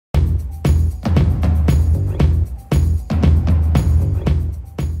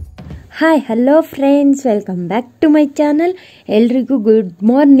Hi hello friends, welcome back to my channel. ಎಲ್ರಿಗೂ good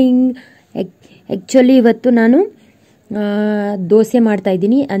morning. Actually ಇವತ್ತು ನಾನು ದೋಸೆ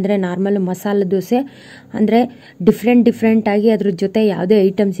ಮಾಡ್ತಾಯಿದ್ದೀನಿ. ಅಂದರೆ ನಾರ್ಮಲ್ ಮಸಾಲೆ ದೋಸೆ, ಅಂದರೆ ಡಿಫ್ರೆಂಟಾಗಿ ಅದ್ರ ಜೊತೆ ಯಾವುದೇ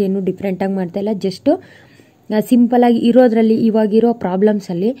ಐಟಮ್ಸ್ ಏನು ಡಿಫ್ರೆಂಟಾಗಿ ಮಾಡ್ತಾಯಿಲ್ಲ. ಜಸ್ಟು ಸಿಂಪಲಾಗಿ ಇರೋದ್ರಲ್ಲಿ ಇವಾಗಿರೋ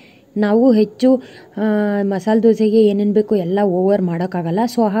ಪ್ರಾಬ್ಲಮ್ಸಲ್ಲಿ ನಾವು ಹೆಚ್ಚು ಮಸಾಲೆ ದೋಸೆಗೆ ಏನೇನು ಬೇಕು ಎಲ್ಲ ಓವರ್ ಮಾಡೋಕ್ಕಾಗಲ್ಲ.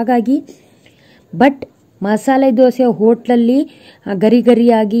 ಸೊ ಹಾಗಾಗಿ ಬಟ್ ಮಸಾಲೆ ದೋಸೆ ಹೋಟ್ಲಲ್ಲಿ ಗರಿ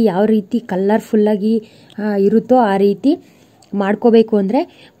ಗರಿಯಾಗಿ ಯಾವ ರೀತಿ ಕಲರ್ಫುಲ್ಲಾಗಿ ಇರುತ್ತೋ ಆ ರೀತಿ ಮಾಡ್ಕೋಬೇಕು ಅಂದರೆ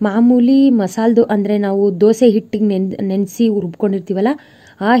ಮಾಮೂಲಿ ಮಸಾಲೆ ಅಂದರೆ ನಾವು ದೋಸೆ ಹಿಟ್ಟಿಗೆ ನೆನೆಸಿ ರುಬ್ಕೊಂಡಿರ್ತೀವಲ್ಲ,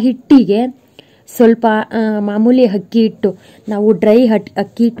 ಆ ಹಿಟ್ಟಿಗೆ ಸ್ವಲ್ಪ ಮಾಮೂಲಿ ಅಕ್ಕಿ ಹಿಟ್ಟು, ನಾವು ಡ್ರೈ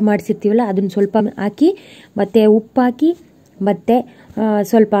ಅಕ್ಕಿ ಹಿಟ್ಟು ಮಾಡಿಸಿರ್ತೀವಲ್ಲ ಅದನ್ನು ಸ್ವಲ್ಪ ಹಾಕಿ ಮತ್ತು ಉಪ್ಪು ಹಾಕಿ ಮತ್ತು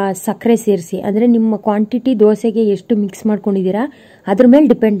ಸ್ವಲ್ಪ ಸಕ್ಕರೆ ಸೇರಿಸಿ, ಅಂದರೆ ನಿಮ್ಮ ಕ್ವಾಂಟಿಟಿ ದೋಸೆಗೆ ಎಷ್ಟು ಮಿಕ್ಸ್ ಮಾಡ್ಕೊಂಡಿದ್ದೀರಾ ಅದ್ರ ಮೇಲೆ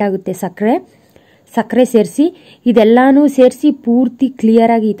ಡಿಪೆಂಡ್ ಆಗುತ್ತೆ. ಸಕ್ಕರೆ ಸೇರಿಸಿ ಇದೆಲ್ಲನೂ ಸೇರಿಸಿ ಪೂರ್ತಿ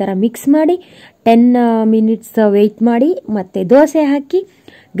ಕ್ಲಿಯರಾಗಿ ಈ ಥರ ಮಿಕ್ಸ್ ಮಾಡಿ 10 ಮಿನಿಟ್ಸ್ ವೆಯ್ಟ್ ಮಾಡಿ ಮತ್ತು ದೋಸೆ ಹಾಕಿ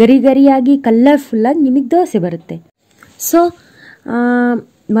ಗರಿ ಗರಿಯಾಗಿ ಕಲರ್ಫುಲ್ಲಾಗಿ ನಿಮಗೆ ದೋಸೆ ಬರುತ್ತೆ. ಸೊ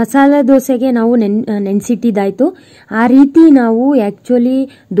ಮಸಾಲೆ ದೋಸೆಗೆ ನಾವು ನೆನೆಸಿಟ್ಟಿದ್ದಾಯಿತು. ಆ ರೀತಿ ನಾವು ಆ್ಯಕ್ಚುಲಿ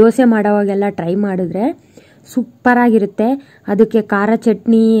ದೋಸೆ ಮಾಡೋವಾಗೆಲ್ಲ ಟ್ರೈ ಮಾಡಿದ್ರೆ ಸೂಪರಾಗಿರುತ್ತೆ. ಅದಕ್ಕೆ ಖಾರ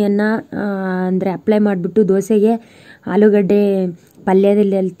ಚಟ್ನಿಯನ್ನು ಅಂದರೆ ಅಪ್ಲೈ ಮಾಡಿಬಿಟ್ಟು ದೋಸೆಗೆ ಆಲೂಗಡ್ಡೆ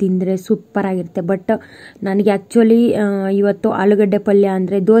ಪಲ್ಯದಲ್ಲಿ ತಿಂದರೆ ಸೂಪರಾಗಿರುತ್ತೆ. ಬಟ್ ನನಗೆ ಆ್ಯಕ್ಚುಲಿ ಇವತ್ತು ಆಲೂಗಡ್ಡೆ ಪಲ್ಯ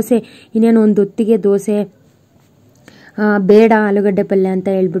ಅಂದರೆ ದೋಸೆ ಇನ್ನೇನು ಒಂದು ಹೊತ್ತಿಗೆ ದೋಸೆ ಬೇಡ ಆಲೂಗಡ್ಡೆ ಪಲ್ಯ ಅಂತ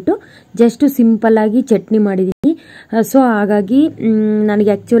ಹೇಳ್ಬಿಟ್ಟು ಜಸ್ಟ್ ಸಿಂಪಲ್ಲಾಗಿ ಚಟ್ನಿ ಮಾಡಿದ್ದೀನಿ. ಸೊ ಹಾಗಾಗಿ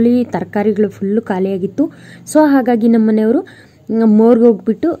ನನಗೆ ಆ್ಯಕ್ಚುಲಿ ತರಕಾರಿಗಳು ಫುಲ್ಲು ಖಾಲಿಯಾಗಿತ್ತು. ಸೊ ಹಾಗಾಗಿ ನಮ್ಮ ಮನೆಯವರು ಮೋರ್ಗೆ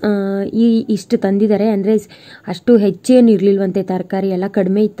ಹೋಗ್ಬಿಟ್ಟು ಇಷ್ಟು ತಂದಿದ್ದಾರೆ. ಅಂದರೆ ಅಷ್ಟು ಹೆಚ್ಚೇನು ಇರಲಿಲ್ವಂತೆ, ತರಕಾರಿ ಎಲ್ಲ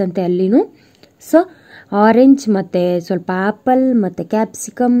ಕಡಿಮೆ ಇತ್ತಂತೆ ಅಲ್ಲಿನೂ. ಸೊ ಆರೆಂಜ್ ಮತ್ತು ಸ್ವಲ್ಪ ಆ್ಯಪಲ್ ಮತ್ತು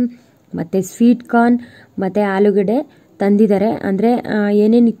ಕ್ಯಾಪ್ಸಿಕಮ್ ಮತ್ತು ಸ್ವೀಟ್ ಕಾರ್ನ್ ಮತ್ತು ಆಲೂಗಡ್ಡೆ ತಂದಿದ್ದಾರೆ. ಅಂದರೆ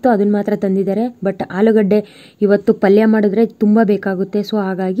ಏನೇನಿತ್ತು ಅದನ್ನು ಮಾತ್ರ ತಂದಿದ್ದಾರೆ. ಬಟ್ ಆಲೂಗಡ್ಡೆ ಇವತ್ತು ಪಲ್ಯ ಮಾಡಿದ್ರೆ ತುಂಬ ಬೇಕಾಗುತ್ತೆ. ಸೊ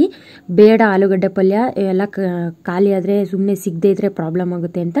ಹಾಗಾಗಿ ಬೇಡ ಆಲೂಗಡ್ಡೆ ಪಲ್ಯ ಎಲ್ಲ ಖಾಲಿ ಆದರೆ ಸುಮ್ಮನೆ ಸಿಗದೇ ಇದ್ದರೆ ಪ್ರಾಬ್ಲಮ್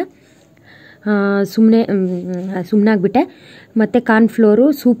ಆಗುತ್ತೆ ಅಂತ ಸುಮ್ಮನಾಗ್ಬಿಟ್ಟೆ. ಮತ್ತು ಕಾರ್ನ್ಫ್ಲೋರು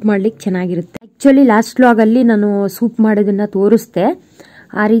ಸೂಪ್ ಮಾಡ್ಲಿಕ್ಕೆ ಚೆನ್ನಾಗಿರುತ್ತೆ. ಆ್ಯಕ್ಚುಲಿ ಲಾಸ್ಟ್ ವ್ಲಾಗಲ್ಲಿ ನಾನು ಸೂಪ್ ಮಾಡೋದನ್ನು ತೋರಿಸ್ದೆ.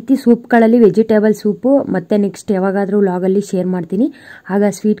 ಆ ರೀತಿ ಸೂಪ್ಗಳಲ್ಲಿ ವೆಜಿಟೇಬಲ್ ಸೂಪು ಮತ್ತು ನೆಕ್ಸ್ಟ್ ಯಾವಾಗಾದರೂ ವ್ಲಾಗಲ್ಲಿ ಶೇರ್ ಮಾಡ್ತೀನಿ. ಆಗ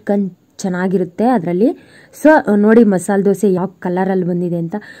ಸ್ವೀಟ್ ಕಾರ್ನ್ ಚೆನ್ನಾಗಿರುತ್ತೆ ಅದರಲ್ಲಿ. ಸೊ ನೋಡಿ ಮಸಾಲೆ ದೋಸೆ ಯಾವ ಕಲರಲ್ಲಿ ಬಂದಿದೆ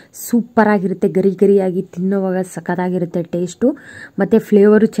ಅಂತ, ಸೂಪರಾಗಿರುತ್ತೆ. ಗರಿ ಗರಿಯಾಗಿ ತಿನ್ನೋವಾಗ ಸಖತ್ತಾಗಿರುತ್ತೆ ಟೇಸ್ಟು, ಮತ್ತು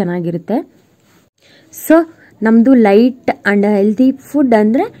ಫ್ಲೇವರು ಚೆನ್ನಾಗಿರುತ್ತೆ. ಸೊ ನಮ್ಮದು ಲೈಟ್ ಆ್ಯಂಡ್ ಹೆಲ್ತಿ ಫುಡ್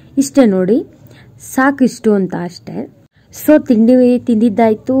ಅಂದರೆ ಇಷ್ಟೇ ನೋಡಿ, ಸಾಕಿಷ್ಟು ಅಂತ ಅಷ್ಟೇ. ಸೊ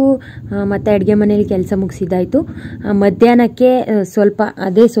ತಿಂದಿದ್ದಾಯಿತು ಮತ್ತು ಅಡುಗೆ ಮನೇಲಿ ಕೆಲಸ ಮುಗಿಸಿದ್ದಾಯಿತು. ಮಧ್ಯಾಹ್ನಕ್ಕೆ ಸ್ವಲ್ಪ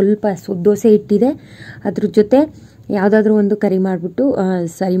ದೋಸೆ ಇಟ್ಟಿದೆ, ಅದ್ರ ಜೊತೆ ಯಾವುದಾದ್ರೂ ಒಂದು ಕರಿ ಮಾಡಿಬಿಟ್ಟು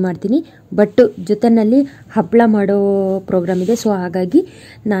ಸರಿ ಮಾಡ್ತೀನಿ. ಬಟ್ ಜೊತೆಯಲ್ಲಿ ಹಪ್ಪಳ ಮಾಡೋ ಪ್ರೋಗ್ರಾಮ್ ಇದೆ. ಸೊ ಹಾಗಾಗಿ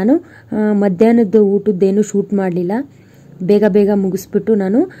ನಾನು ಮಧ್ಯಾಹ್ನದ ಊಟದ್ದೇನು ಶೂಟ್ ಮಾಡಲಿಲ್ಲ. ಬೇಗ ಮುಗಿಸ್ಬಿಟ್ಟು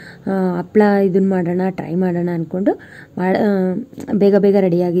ನಾನು ಹಪ್ಪಳ ಟ್ರೈ ಮಾಡೋಣ ಅಂದ್ಕೊಂಡು ಬೇಗ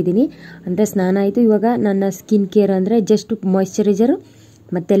ರೆಡಿಯಾಗಿದ್ದೀನಿ. ಅಂದರೆ ಸ್ನಾನ ಆಯಿತು. ಇವಾಗ ನನ್ನ ಸ್ಕಿನ್ ಕೇರ್ ಅಂದರೆ ಜಸ್ಟ್ ಮಾಯ್ಶ್ಚರೈಸರು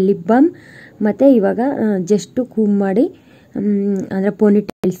ಮತ್ತು ಲಿಪ್ ಬಾಮ್, ಮತ್ತು ಇವಾಗ ಜಸ್ಟು ಕೂಮ್ ಮಾಡಿ ಅಂದರೆ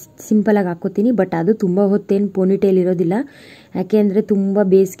ಪೋನಿಟೇಲ್ ಸಿಂಪಲಾಗಿ ಹಾಕ್ಕೋತೀನಿ. ಬಟ್ ಅದು ತುಂಬ ಹೊತ್ತೇನು ಪೋನಿಟೇಲ್ ಇರೋದಿಲ್ಲ, ಯಾಕೆಂದರೆ ತುಂಬ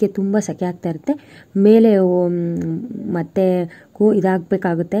ಬೇಸಿಗೆ ತುಂಬ ಸೆಕೆ ಆಗ್ತಾ ಇರುತ್ತೆ. ಮೇಲೆ ಮತ್ತೆ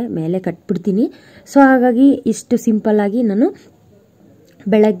ಇದಾಗಬೇಕಾಗುತ್ತೆ, ಮೇಲೆ ಕಟ್ಬಿಡ್ತೀನಿ. ಸೊ ಹಾಗಾಗಿ ಇಷ್ಟು ಸಿಂಪಲ್ಲಾಗಿ ನಾನು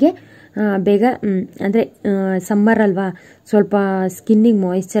ಬೆಳಗ್ಗೆ ಬೇಗ ಅಂದರೆ ಸಮ್ಮರ್ ಅಲ್ವಾ, ಸ್ವಲ್ಪ ಸ್ಕಿನ್ನಿಗೆ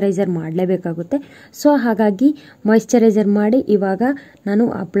ಮಾಯ್ಶ್ಚರೈಸರ್ ಮಾಡಲೇಬೇಕಾಗುತ್ತೆ. ಸೊ ಹಾಗಾಗಿ ಮಾಯ್ಶ್ಚರೈಸರ್ ಮಾಡಿ ಇವಾಗ ನಾನು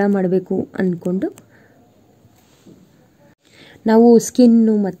ಹಪ್ಪಳ ಮಾಡಬೇಕು ಅಂದ್ಕೊಂಡು, ನಾವು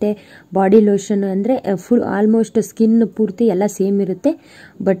ಸ್ಕಿನ್ನು ಮತ್ತು ಬಾಡಿ ಲೋಷನ್ ಅಂದರೆ ಫುಲ್ ಆಲ್ಮೋಸ್ಟ್ ಸ್ಕಿನ್ ಪೂರ್ತಿ ಎಲ್ಲ ಸೇಮ್ ಇರುತ್ತೆ.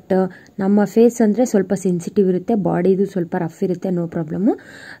 ಬಟ್ ನಮ್ಮ ಫೇಸ್ ಅಂದರೆ ಸ್ವಲ್ಪ ಸೆನ್ಸಿಟಿವ್ ಇರುತ್ತೆ, ಬಾಡಿದು ಸ್ವಲ್ಪ ರಫ್ ಇರುತ್ತೆ, no problem.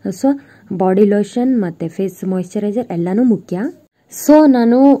 So body lotion ಮತ್ತು ಫೇಸ್ ಮಾಯ್ಶ್ಚರೈಸರ್ ಎಲ್ಲನೂ ಮುಖ್ಯ. ಸೊ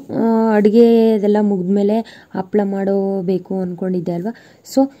ನಾನು ಅಡುಗೆ ಇದೆಲ್ಲ ಮುಗಿದ್ಮೇಲೆ ಹಪ್ಪಳ ಮಾಡೋಬೇಕು ಅಂದ್ಕೊಂಡಿದ್ದೆ ಅಲ್ವಾ.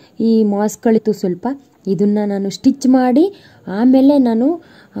 ಸೊ ಈ ಮಾಸ್ಕ್ಗಳಿತ್ತು ಸ್ವಲ್ಪ, ಇದನ್ನು ನಾನು ಸ್ಟಿಚ್ ಮಾಡಿ ಆಮೇಲೆ ನಾನು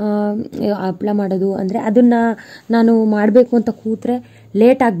ಹಪ್ಪಳ ಮಾಡೋದು, ಅಂದರೆ ಅದನ್ನು ನಾನು ಮಾಡಬೇಕು ಅಂತ ಕೂತ್ರೆ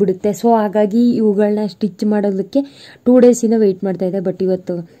ಲೇಟ್ ಆಗಿಬಿಡುತ್ತೆ. ಸೊ ಹಾಗಾಗಿ ಇವುಗಳನ್ನ ಸ್ಟಿಚ್ ಮಾಡೋದಕ್ಕೆ 2 ಡೇಸಿಂದ ವೆಯ್ಟ್ ಮಾಡ್ತಾಯಿದ್ದೆ. ಬಟ್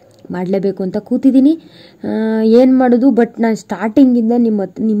ಇವತ್ತು ಮಾಡಲೇಬೇಕು ಅಂತ ಕೂತಿದ್ದೀನಿ. ಏನು ಮಾಡೋದು, ಬಟ್ ನಾನು ಸ್ಟಾರ್ಟಿಂಗಿಂದ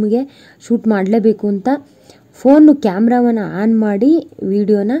ನಿಮಗೆ ಶೂಟ್ ಮಾಡಲೇಬೇಕು ಅಂತ ಕ್ಯಾಮ್ರಾವನ್ನು ಆನ್ ಮಾಡಿ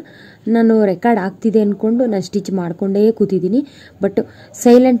ವಿಡಿಯೋನ ನಾನು ರೆಕಾರ್ಡ್ ಆಗ್ತಿದೆ ಅಂದ್ಕೊಂಡು ನಾನು ಸ್ಟಿಚ್ ಮಾಡಿಕೊಂಡೇ ಕೂತಿದ್ದೀನಿ. ಬಟ್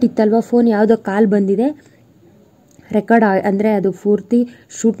ಸೈಲೆಂಟ್ ಇತ್ತಲ್ವ ಫೋನ್, ಯಾವುದೋ ಕಾಲ್ ಬಂದಿದೆ, ರೆಕಾರ್ಡ್ ಅಂದರೆ ಅದು ಪೂರ್ತಿ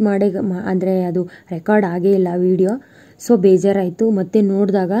ಶೂಟ್ ಮಾಡಿ ಅಂದರೆ ಅದು ರೆಕಾರ್ಡ್ ಆಗೇ ಇಲ್ಲ ವಿಡಿಯೋ. ಸೊ ಬೇಜಾರಾಯಿತು. ಮತ್ತು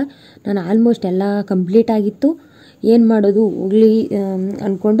ನೋಡಿದಾಗ ನಾನು ಆಲ್ಮೋಸ್ಟ್ ಎಲ್ಲ ಕಂಪ್ಲೀಟ್ ಆಗಿತ್ತು. ಏನು ಮಾಡೋದು ಹೋಗಲಿ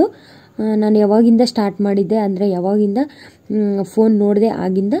ಅಂದ್ಕೊಂಡು ನಾನು ಯಾವಾಗಿಂದ ಸ್ಟಾರ್ಟ್ ಮಾಡಿದ್ದೆ ಅಂದರೆ ಯಾವಾಗಿಂದ ಫೋನ್ ನೋಡಿದೆ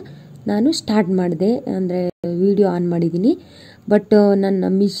ಆಗಿಂದ ನಾನು ಸ್ಟಾರ್ಟ್ ಮಾಡಿದೆ, ಅಂದರೆ ವಿಡಿಯೋ ಆನ್ ಮಾಡಿದ್ದೀನಿ. ಬಟ್ ನನ್ನ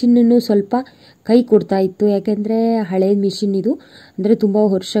ಮಿಷಿನ್ನು ಸ್ವಲ್ಪ ಕೈ ಕೊಡ್ತಾ ಇತ್ತು, ಯಾಕೆಂದರೆ ಹಳೆಯ ಮಿಷಿನ್ ಇದು, ಅಂದರೆ ತುಂಬ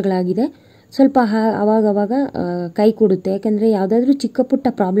ವರ್ಷಗಳಾಗಿದೆ. ಸ್ವಲ್ಪ ಅವಾಗವಾಗ ಕೈ ಕೊಡುತ್ತೆ, ಯಾಕೆಂದರೆ ಯಾವುದಾದ್ರೂ ಚಿಕ್ಕ ಪುಟ್ಟ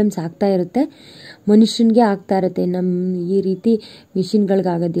ಪ್ರಾಬ್ಲಮ್ಸ್ ಆಗ್ತಾ ಇರುತ್ತೆ, ಮನುಷ್ಯನಿಗೆ ಆಗ್ತಾ ಇರುತ್ತೆ, ನಮ್ಮ ಈ ರೀತಿ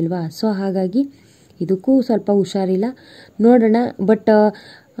ಮಿಷಿನ್ಗಳಿಗಾಗೋದಿಲ್ವಾ. ಸೊ ಹಾಗಾಗಿ ಇದಕ್ಕೂ ಸ್ವಲ್ಪ ಹುಷಾರಿಲ್ಲ, ನೋಡೋಣ. ಬಟ್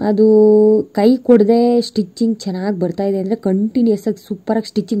ಅದು ಕೈ ಕೊಡದೆ ಸ್ಟಿಚ್ಚಿಂಗ್ ಚೆನ್ನಾಗಿ ಬರ್ತಾಯಿದೆ ಅಂದರೆ ಕಂಟಿನ್ಯೂಸ್ ಆಗಿ ಸೂಪರಾಗಿ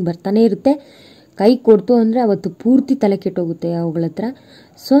ಸ್ಟಿಚ್ಚಿಂಗ್ ಬರ್ತಾನೆ ಇರುತ್ತೆ. ಕೈ ಕೊಡ್ತು ಅಂದರೆ ಅವತ್ತು ಪೂರ್ತಿ ತಲೆ ಕೆಟ್ಟೋಗುತ್ತೆ ಅವುಗಳ ಹತ್ರ.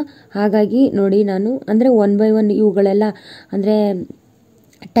 ಸೊ ಹಾಗಾಗಿ ನೋಡಿ, ನಾನು ಅಂದರೆ 1 by 1 ಇವುಗಳೆಲ್ಲ ಅಂದರೆ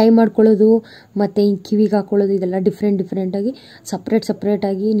ಟೈ ಮಾಡ್ಕೊಳ್ಳೋದು ಮತ್ತು ಹಿಂಗೆ ಕಿವಿಗೆ ಹಾಕ್ಕೊಳ್ಳೋದು, ಇದೆಲ್ಲ ಡಿಫ್ರೆಂಟಾಗಿ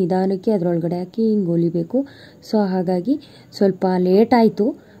ಸಪ್ರೇಟಾಗಿ ನಿಧಾನಕ್ಕೆ ಅದರೊಳಗಡೆ ಹಾಕಿ ಹಿಂಗೆ ಹೊಲಿಬೇಕು. ಸೊ ಹಾಗಾಗಿ ಸ್ವಲ್ಪ ಲೇಟ್ ಆಯಿತು.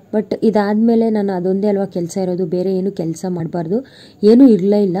 ಬಟ್ ಇದಾದಮೇಲೆ ನಾನು ಅದೊಂದೇ ಅಲ್ವಾ ಕೆಲಸ ಇರೋದು, ಬೇರೆ ಏನು ಕೆಲಸ ಮಾಡಬಾರ್ದು, ಏನೂ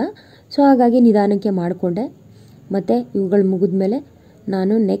ಇಲ್ಲ. ಸೊ ಹಾಗಾಗಿ ನಿಧಾನಕ್ಕೆ ಮಾಡಿಕೊಂಡೆ. ಮತ್ತು ಇವುಗಳು ಮುಗಿದ್ಮೇಲೆ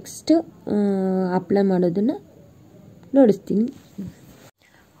ನಾನು ನೆಕ್ಸ್ಟ್ ಅಪ್ಲೈ ಮಾಡೋದನ್ನು ನೋಡಿಸ್ತೀನಿ.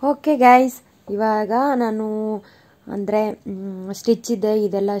 ಓಕೆ ಗೈಸ್, ಇವಾಗ ನಾನು ಅಂದರೆ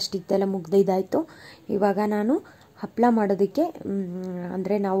ಇದೆಲ್ಲ ಸ್ಟಿಚ್ ಎಲ್ಲ ಮುಗ್ದಿದ್ದಾಯಿತು. ಇವಾಗ ನಾನು ಹಪ್ಪಳ ಮಾಡೋದಕ್ಕೆ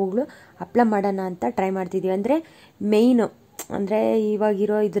ಅಂದರೆ ನಾವುಗಳು ಹಪ್ಪಳ ಮಾಡೋಣ ಅಂತ ಟ್ರೈ ಮಾಡ್ತಿದ್ದೀವಿ. ಅಂದರೆ ಮೇಯ್ನು ಅಂದರೆ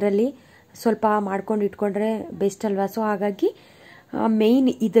ಇವಾಗಿರೋ ಇದರಲ್ಲಿ ಸ್ವಲ್ಪ ಮಾಡ್ಕೊಂಡು ಇಟ್ಕೊಂಡ್ರೆ ಬೆಸ್ಟ್ ಅಲ್ವಾ. ಸೊ ಹಾಗಾಗಿ ಮೇಯ್ನ್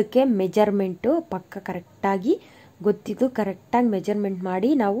ಇದಕ್ಕೆ ಮೆಜರ್ಮೆಂಟು ಪಕ್ಕ ಕರೆಕ್ಟಾಗಿ ಗೊತ್ತಿದ್ದು ಕರೆಕ್ಟಾಗಿ ಮೆಜರ್ಮೆಂಟ್ ಮಾಡಿ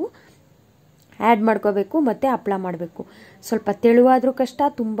ನಾವು ಆ್ಯಡ್ ಮಾಡ್ಕೋಬೇಕು ಮತ್ತು ಹಪ್ಪಳ ಮಾಡಬೇಕು. ಸ್ವಲ್ಪ ತೆಳುವಾದರೂ ಕಷ್ಟ,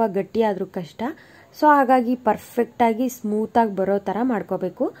 ತುಂಬ ಗಟ್ಟಿಯಾದರೂ ಕಷ್ಟ. ಸೊ ಹಾಗಾಗಿ ಪರ್ಫೆಕ್ಟಾಗಿ ಸ್ಮೂತಾಗಿ ಬರೋ ಥರ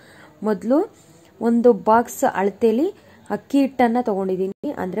ಮಾಡ್ಕೋಬೇಕು. ಮೊದಲು ಒಂದು ಬಾಕ್ಸ್ ಅಳತೆಯಲ್ಲಿ ಅಕ್ಕಿ ಹಿಟ್ಟನ್ನು ತೊಗೊಂಡಿದ್ದೀನಿ.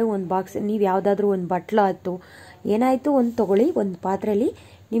 ಅಂದರೆ ಒಂದು ಬಾಕ್ಸ್, ನೀವು ಯಾವುದಾದ್ರೂ ಒಂದು ಬಟ್ಲು ಆಯಿತು ಏನಾಯಿತು ಒಂದು ತೊಗೊಳ್ಳಿ, ಒಂದು ಪಾತ್ರೆಯಲ್ಲಿ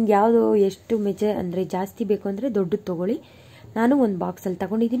ನಿಮ್ಗೆ ಯಾವುದು ಎಷ್ಟು ಅಂದರೆ ಜಾಸ್ತಿ ಬೇಕು ಅಂದರೆ ದೊಡ್ಡದು ತೊಗೊಳ್ಳಿ. ನಾನು ಒಂದು ಬಾಕ್ಸಲ್ಲಿ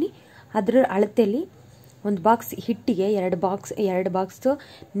ತಗೊಂಡಿದ್ದೀನಿ. ಅದರ ಅಳತೆಯಲ್ಲಿ ಒಂದು ಬಾಕ್ಸ್ ಹಿಟ್ಟಿಗೆ 2 ಬಾಕ್ಸ್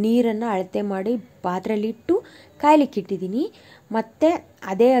ನೀರನ್ನು ಅಳತೆ ಮಾಡಿ ಪಾತ್ರೆಯಲ್ಲಿ ಇಟ್ಟು ಕಾಯ್ಲಿಕ್ಕೆ ಇಟ್ಟಿದ್ದೀನಿ. ಮತ್ತು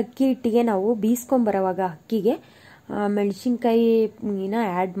ಅದೇ ಅಕ್ಕಿ ಹಿಟ್ಟಿಗೆ ನಾವು ಬೀಸ್ಕೊಂಬರೋವಾಗ ಅಕ್ಕಿಗೆ ಮೆಣಸಿನ್ಕಾಯಿನ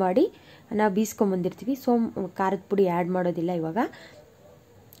ಆ್ಯಡ್ ಮಾಡಿ ನಾವು ಬೀಸ್ಕೊಂಬಂದಿರ್ತೀವಿ. ಸೊ ಖಾರದ ಪುಡಿ ಆ್ಯಡ್ ಮಾಡೋದಿಲ್ಲ ಇವಾಗ.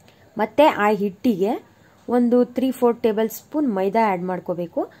 ಮತ್ತು ಆ ಹಿಟ್ಟಿಗೆ ಒಂದು 3-4 ಟೇಬಲ್ ಸ್ಪೂನ್ ಮೈದಾ ಆ್ಯಡ್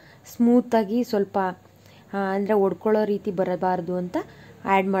ಮಾಡ್ಕೋಬೇಕು. ಸ್ಮೂತಾಗಿ ಸ್ವಲ್ಪ ಅಂದರೆ ಒಡ್ಕೊಳ್ಳೋ ರೀತಿ ಬರಬಾರ್ದು ಅಂತ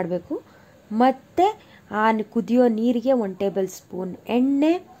ಆ್ಯಡ್ ಮಾಡಬೇಕು. ಮತ್ತು ಆ ಕುದಿಯೋ ನೀರಿಗೆ 1 ಟೇಬಲ್ ಸ್ಪೂನ್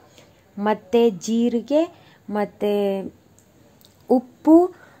ಎಣ್ಣೆ ಮತ್ತು ಜೀರಿಗೆ ಮತ್ತು ಉಪ್ಪು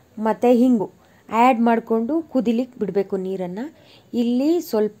ಮತ್ತು ಹಿಂಗು ಆ್ಯಡ್ ಮಾಡಿಕೊಂಡು ಕುದಿಲಿಕ್ಕೆ ಬಿಡಬೇಕು ನೀರನ್ನು. ಇಲ್ಲಿ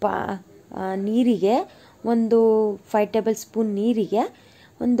ಸ್ವಲ್ಪ ನೀರಿಗೆ ಒಂದು 5 ಟೇಬಲ್ ಸ್ಪೂನ್ ನೀರಿಗೆ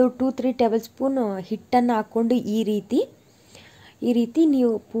ಒಂದು 2-3 ಟೇಬಲ್ ಸ್ಪೂನ್ ಹಿಟ್ಟನ್ನು ಹಾಕ್ಕೊಂಡು ಈ ರೀತಿ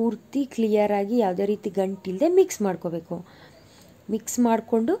ನೀವು ಪೂರ್ತಿ ಕ್ಲಿಯರಾಗಿ ಯಾವುದೇ ರೀತಿ ಗಂಟಿಲ್ಲದೆ ಮಿಕ್ಸ್ ಮಾಡ್ಕೋಬೇಕು. ಮಿಕ್ಸ್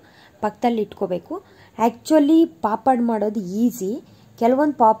ಮಾಡಿಕೊಂಡು ಪಕ್ಕದಲ್ಲಿ ಇಟ್ಕೋಬೇಕು. ಆ್ಯಕ್ಚುಲಿ ಪಾಪಡ್ ಮಾಡೋದು ಈಸಿ,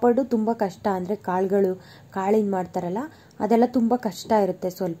 ಕೆಲವೊಂದು ಪಾಪಡು ತುಂಬ ಕಷ್ಟ. ಅಂದರೆ ಕಾಳಿನ ಮಾಡ್ತಾರಲ್ಲ ಅದೆಲ್ಲ ತುಂಬ ಕಷ್ಟ ಇರುತ್ತೆ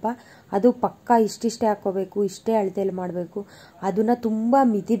ಸ್ವಲ್ಪ. ಅದು ಪಕ್ಕ ಇಷ್ಟಿಷ್ಟೇ ಹಾಕ್ಕೋಬೇಕು, ಇಷ್ಟೇ ಅಳತೆಯಲ್ಲಿ ಮಾಡಬೇಕು, ಅದನ್ನು ತುಂಬ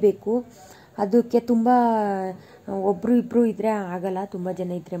ಮಿದಿಬೇಕು. ಅದಕ್ಕೆ ತುಂಬ ಒಬ್ಬರು ಇಬ್ಬರು ಇದ್ದರೆ ಆಗಲ್ಲ, ತುಂಬ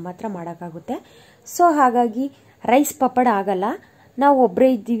ಜನ ಇದ್ದರೆ ಮಾತ್ರ ಮಾಡೋಕ್ಕಾಗುತ್ತೆ. ಸೊ ಹಾಗಾಗಿ ರೈಸ್ ಪಾಪಡ್ ಆಗಲ್ಲ. ನಾವು ಒಬ್ಬರೇ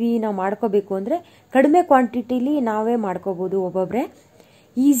ಇದ್ದೀವಿ, ನಾವು ಮಾಡ್ಕೋಬೇಕು ಅಂದರೆ ಕಡಿಮೆ ಕ್ವಾಂಟಿಟಿಲಿ ನಾವೇ ಮಾಡ್ಕೋಬೋದು, ಒಬ್ಬೊಬ್ಬರೇ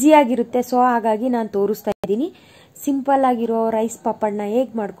ಈಸಿಯಾಗಿರುತ್ತೆ. ಸೊ ಹಾಗಾಗಿ ನಾನು ತೋರಿಸ್ತಾ ಇದ್ದೀನಿ ಸಿಂಪಲ್ ಆಗಿರೋ ರೈಸ್ ಪಾಪಡ್ನ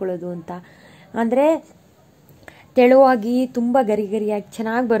ಹೇಗೆ ಮಾಡ್ಕೊಳ್ಳೋದು ಅಂತ. ಅಂದರೆ ತೆಳುವಾಗಿ ತುಂಬ ಗರಿಯಾಗಿ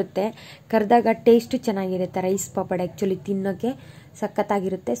ಚೆನ್ನಾಗಿ ಬರುತ್ತೆ, ಕರೆದಾಗ ಟೇಸ್ಟು ಚೆನ್ನಾಗಿರುತ್ತೆ ರೈಸ್ ಪಾಪಡ್. ಆ್ಯಕ್ಚುಲಿ ತಿನ್ನೋಕ್ಕೆ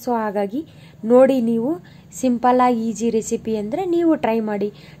ಸಖತ್ತಾಗಿರುತ್ತೆ. ಸೊ ಹಾಗಾಗಿ ನೋಡಿ, ನೀವು ಸಿಂಪಲ್ಲಾಗಿ ಈಸಿ ರೆಸಿಪಿ ಅಂದರೆ ನೀವು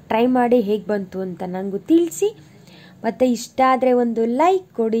ಟ್ರೈ ಮಾಡಿ ಹೇಗೆ ಬಂತು ಅಂತ ನನಗೂ ತಿಳಿಸಿ. ಮತ್ತು ಇಷ್ಟ ಆದರೆ ಒಂದು ಲೈಕ್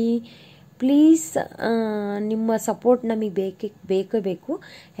ಕೊಡಿ ಪ್ಲೀಸ್. ನಿಮ್ಮ ಸಪೋರ್ಟ್ ನಮಗೆ ಬೇಕು.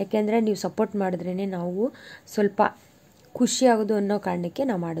 ಯಾಕೆಂದರೆ ನೀವು ಸಪೋರ್ಟ್ ಮಾಡಿದ್ರೇ ನಾವು ಸ್ವಲ್ಪ ಖುಷಿಯಾಗೋದು ಅನ್ನೋ ಕಾರಣಕ್ಕೆ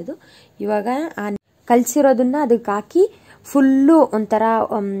ನಾವು ಮಾಡೋದು. ಇವಾಗ ಆ ಕಲಸಿರೋದನ್ನು ಅದಕ್ಕೆ ಹಾಕಿ ಫುಲ್ಲು ಒಂಥರ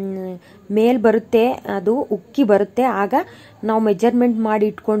ಮೇಲ್ ಬರುತ್ತೆ, ಅದು ಉಕ್ಕಿ ಬರುತ್ತೆ. ಆಗ ನಾವು ಮೆಜರ್ಮೆಂಟ್ ಮಾಡಿ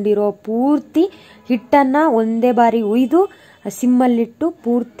ಇಟ್ಕೊಂಡಿರೋ ಪೂರ್ತಿ ಹಿಟ್ಟನ್ನು ಒಂದೇ ಬಾರಿ ಉಯ್ದು ಸಿಮ್ಮಲ್ಲಿಟ್ಟು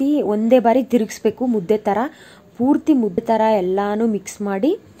ಪೂರ್ತಿ ಒಂದೇ ಬಾರಿ ತಿರುಗಿಸ್ಬೇಕು. ಪೂರ್ತಿ ಮುದ್ದೆ ಥರ ಎಲ್ಲನೂ ಮಿಕ್ಸ್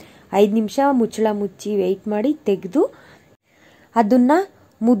ಮಾಡಿ 5 ನಿಮಿಷ ಮುಚ್ಚಳ ಮುಚ್ಚಿ ವೆಯ್ಟ್ ಮಾಡಿ ತೆಗೆದು ಅದನ್ನು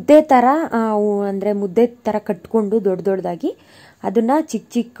ಮುದ್ದೆ ಥರ ಕಟ್ಕೊಂಡು ದೊಡ್ಡದಾಗಿ ಅದನ್ನು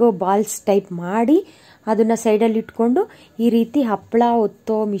ಚಿಕ್ಕ ಬಾಲ್ಸ್ ಟೈಪ್ ಮಾಡಿ ಅದನ್ನು ಸೈಡಲ್ಲಿ ಇಟ್ಕೊಂಡು ಈ ರೀತಿ ಹಪ್ಪಳ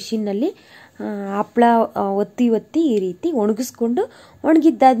ಒತ್ತೋ ಮಿಷಿನ್ನಲ್ಲಿ ಹಪ್ಪಳ ಒತ್ತಿ ಈ ರೀತಿ ಒಣಗಿಸ್ಕೊಂಡು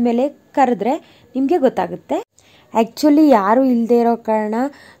ಒಣಗಿದ್ದಾದ್ಮೇಲೆ ಕರೆದ್ರೆ ನಿಮಗೆ ಗೊತ್ತಾಗುತ್ತೆ. ಆ್ಯಕ್ಚುಲಿ ಯಾರೂ ಇಲ್ಲದೆ ಇರೋ ಕಾರಣ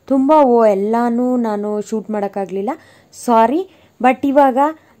ತುಂಬ ಎಲ್ಲನೂ ನಾನು ಶೂಟ್ ಮಾಡೋಕ್ಕಾಗಲಿಲ್ಲ, ಸಾರಿ. ಬಟ್ ಇವಾಗ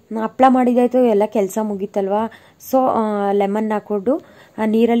ಹಪ್ಪಳ ಮಾಡಿದಾಯಿತು, ಎಲ್ಲ ಕೆಲಸ ಮುಗೀತಲ್ವ. ಸೊ ಲೆಮನ್ ಹಾಕ್ಕೊಂಡು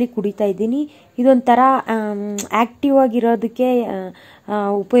ನೀರಲ್ಲಿ ಕುಡಿತಾ ಇದ್ದೀನಿ. ಇದೊಂಥರ ಆ್ಯಕ್ಟಿವ್ ಆಗಿರೋದಕ್ಕೆ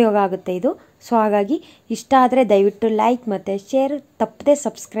ಉಪಯೋಗ ಆಗುತ್ತೆ ಇದು. ಸೊ ಹಾಗಾಗಿ ಇಷ್ಟ ಆದರೆ ದಯವಿಟ್ಟು ಲೈಕ್ ಮತ್ತು ಶೇರ್, ತಪ್ಪದೆ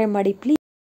ಸಬ್ಸ್ಕ್ರೈಬ್ ಮಾಡಿ ಪ್ಲೀಸ್.